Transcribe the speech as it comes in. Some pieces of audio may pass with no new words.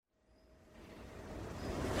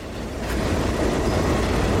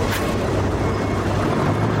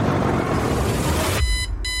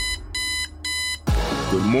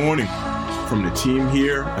morning from the team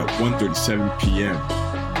here at 1:37 p.m.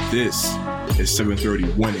 This is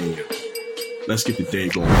 7:31 a.m. Let's get the day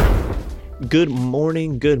going. Good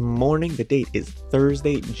morning. The date is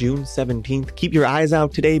Thursday, June 17th. Keep your eyes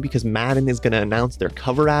out today because Madden is going to announce their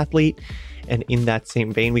cover athlete. And in that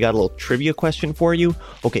same vein, we got a little trivia question for you.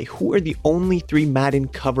 Okay, who are the only 3 Madden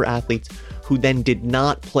cover athletes who then did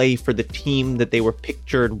not play for the team that they were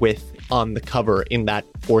pictured with on the cover in that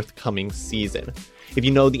forthcoming season? If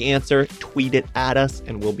you know the answer, tweet it at us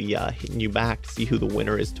and we'll be hitting you back to see who the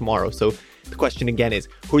winner is tomorrow. So the question again is,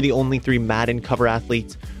 who are the only 3 Madden cover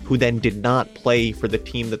athletes who then did not play for the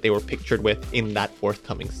team that they were pictured with in that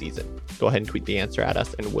forthcoming season? Go ahead and tweet the answer at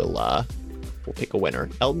us and we'll pick a winner.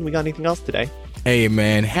 Elton, we got anything else today? Hey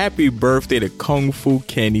man, happy birthday to Kung Fu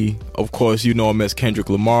Kenny. Of course, you know him as Kendrick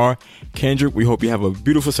Lamar. Kendrick, we hope you have a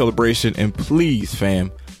beautiful celebration, and please,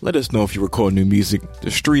 fam, let us know if you record new music. The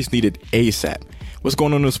streets need it ASAP. What's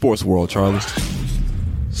going on in the sports world, Charlie?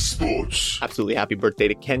 Sports. Absolutely happy birthday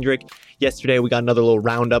to Kendrick. Yesterday, we got another little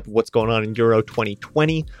roundup of what's going on in Euro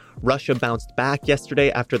 2020. Russia bounced back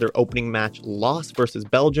yesterday after their opening match loss versus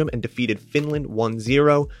Belgium and defeated Finland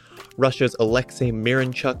 1-0. Russia's Alexei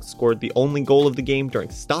Miranchuk scored the only goal of the game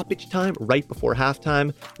during stoppage time right before halftime.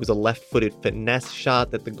 It was a left-footed finesse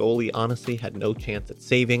shot that the goalie honestly had no chance at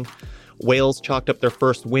saving. Wales chalked up their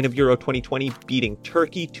first win of Euro 2020, beating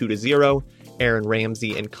Turkey 2-0. Aaron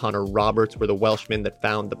Ramsey and Connor Roberts were the Welshmen that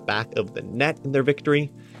found the back of the net in their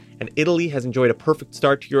victory. And Italy has enjoyed a perfect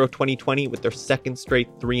start to Euro 2020 with their second straight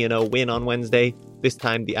 3-0 win on Wednesday. This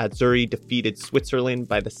time, the Azzurri defeated Switzerland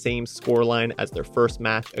by the same scoreline as their first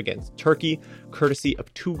match against Turkey, courtesy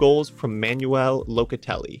of 2 goals from Manuel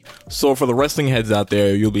Locatelli. So for the wrestling heads out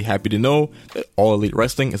there, you'll be happy to know that All Elite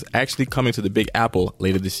Wrestling is actually coming to the Big Apple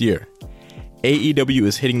later this year. AEW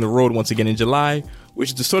is hitting the road once again in July, which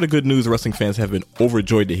is the sort of good news wrestling fans have been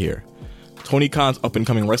overjoyed to hear. Tony Khan's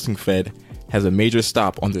up-and-coming wrestling fed has a major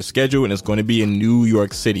stop on their schedule and is going to be in New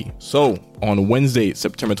York City. So, on Wednesday,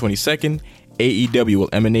 September 22nd, AEW will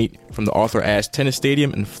emanate from the Arthur Ashe Tennis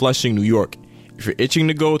Stadium in Flushing, New York. If you're itching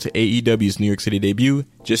to go to AEW's New York City debut,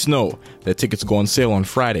 just know that tickets go on sale on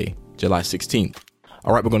Friday, July 16th.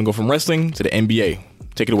 All right, we're going to go from wrestling to the NBA.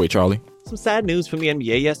 Take it away, Charlie. Some sad news from the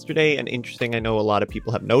NBA yesterday, and interesting, I know a lot of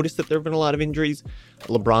people have noticed that there have been a lot of injuries.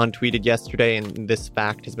 LeBron tweeted yesterday, and this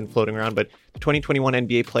fact has been floating around, but the 2021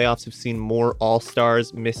 NBA playoffs have seen more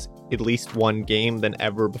All-Stars miss at least one game than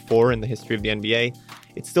ever before in the history of the NBA.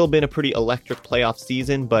 It's still been a pretty electric playoff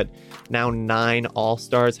season, but now 9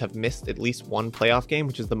 All-Stars have missed at least one playoff game,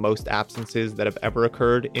 which is the most absences that have ever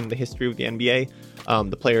occurred in the history of the NBA.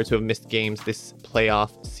 The players who have missed games this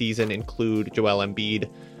playoff season include Joel Embiid,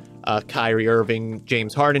 Kyrie Irving,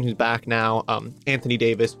 James Harden, who's back now, Anthony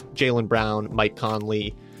Davis, Jaylen Brown, Mike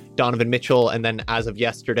Conley, Donovan Mitchell, and then as of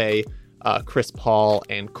yesterday, Chris Paul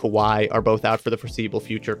and Kawhi are both out for the foreseeable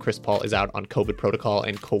future. Chris Paul is out on COVID protocol,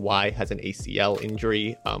 and Kawhi has an ACL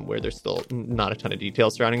injury, where there's still not a ton of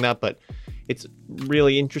details surrounding that, but it's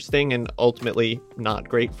really interesting and ultimately not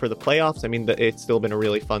great for the playoffs. I mean, it's still been a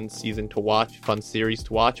really fun season to watch, fun series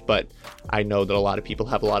to watch, but I know that a lot of people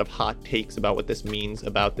have a lot of hot takes about what this means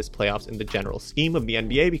about this playoffs in the general scheme of the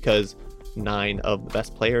NBA, because 9 of the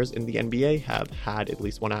best players in the NBA have had at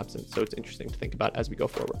least one absence. So it's interesting to think about as we go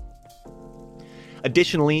forward.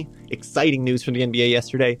 Additionally, exciting news from the NBA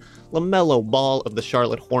yesterday. Lamelo Ball of the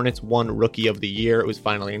Charlotte Hornets won Rookie of the Year. It was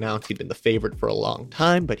finally announced. He'd been the favorite for a long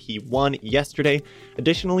time, but he won yesterday.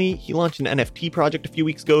 Additionally, he launched an NFT project a few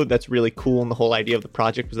weeks ago that's really cool, and the whole idea of the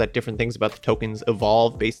project was that different things about the tokens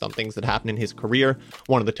evolve based on things that happened in his career.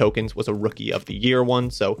 One of the tokens was a Rookie of the Year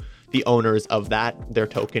one, so the owners of that, their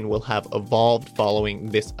token, will have evolved following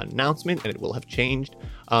this announcement, and it will have changed.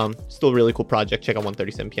 Still a really cool project. Check out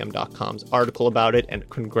 137pm.com's article about it, and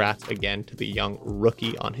congrats again to the young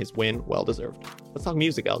rookie on his win. Well deserved. Let's talk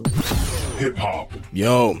music, Eldon. Hip hop.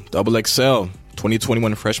 Yo, Double XL,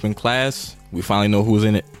 2021 freshman class. We finally know who's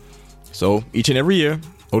in it. So each and every year,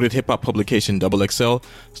 noted hip hop publication Double XL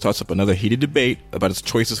starts up another heated debate about its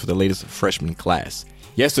choices for the latest freshman class.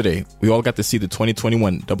 Yesterday, we all got to see the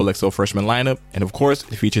 2021 Double XL freshman lineup, and of course,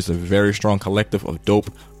 it features a very strong collective of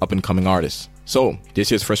dope up-and-coming artists. So,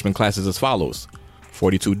 this year's freshman class is as follows: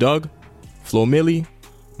 42 Doug, Flo Milli,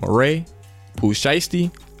 Murray, Pooh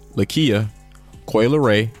Shiesty, Lakia, Koi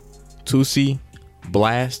Leray, Tusi,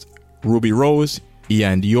 Blast, Ruby Rose,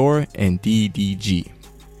 Ian Dior, and DDG.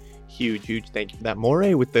 Huge thank you for that,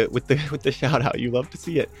 Moray, with the shout out. You love to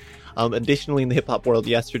see it. Additionally, in the hip hop world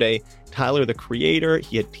yesterday, Tyler, the Creator,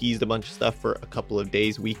 he had teased a bunch of stuff for a couple of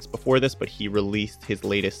days, weeks before this, but he released his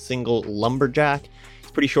latest single, Lumberjack.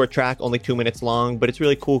 pretty short track, only 2 minutes long, but it's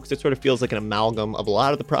really cool because it sort of feels like an amalgam of a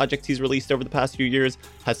lot of the projects he's released over the past few years.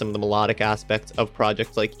 Has some of the melodic aspects of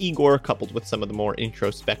projects like Igor, coupled with some of the more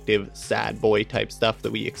introspective, sad boy type stuff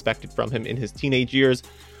that we expected from him in his teenage years.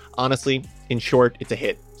 Honestly, in short, it's a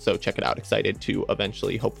hit. So check it out. Excited to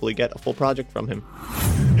eventually, hopefully, get a full project from him.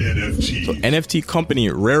 So NFT company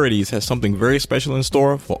Rarities has something very special in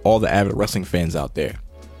store for all the avid wrestling fans out there.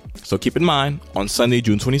 So keep in mind, on Sunday,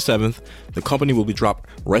 June 27th, the company will be dropping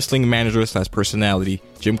wrestling manager / personality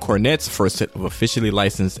Jim Cornette's first set of officially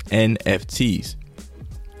licensed NFTs.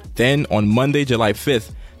 Then on Monday, July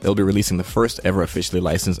 5th, they'll be releasing the first ever officially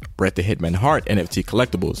licensed Bret the Hitman Hart NFT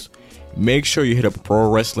collectibles. Make sure you hit up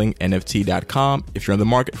ProWrestlingNFT.com if you're on the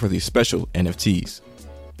market for these special NFTs.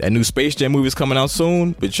 That new Space Jam movie is coming out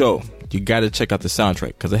soon, but yo, you gotta check out the soundtrack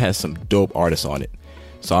because it has some dope artists on it.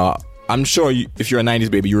 So I'm sure if you're a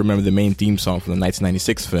 90s baby, you remember the main theme song from the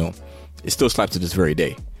 1996 film. It still slaps to this very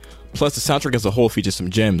day. Plus, the soundtrack as a whole features some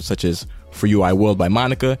gems such as For You I Will by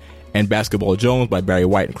Monica and Basketball Jones by Barry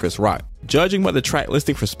White and Chris Rock. Judging by the track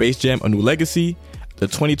listing for Space Jam: A New Legacy, the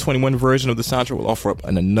 2021 version of the soundtrack will offer up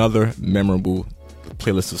another memorable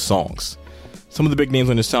playlist of songs. Some of the big names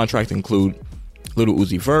on the soundtrack include Lil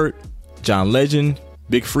Uzi Vert, John Legend,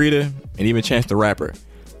 Big Freedia, and even Chance the Rapper.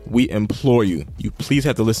 We implore you please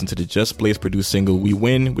have to listen to the Just Blaze produced single We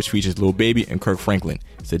Win, which features Lil Baby and Kirk Franklin.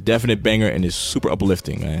 It's a definite banger and is super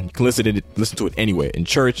uplifting, man. You can listen to it anywhere, in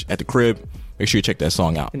church, at the crib. Make sure you check that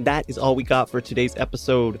song out. And that is all we got for today's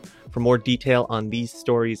episode. For more detail on these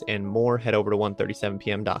stories and more, head over to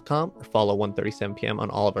 137pm.com or follow 137pm on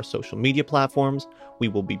all of our social media platforms. We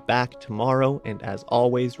will be back tomorrow, and as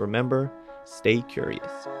always, remember, stay curious.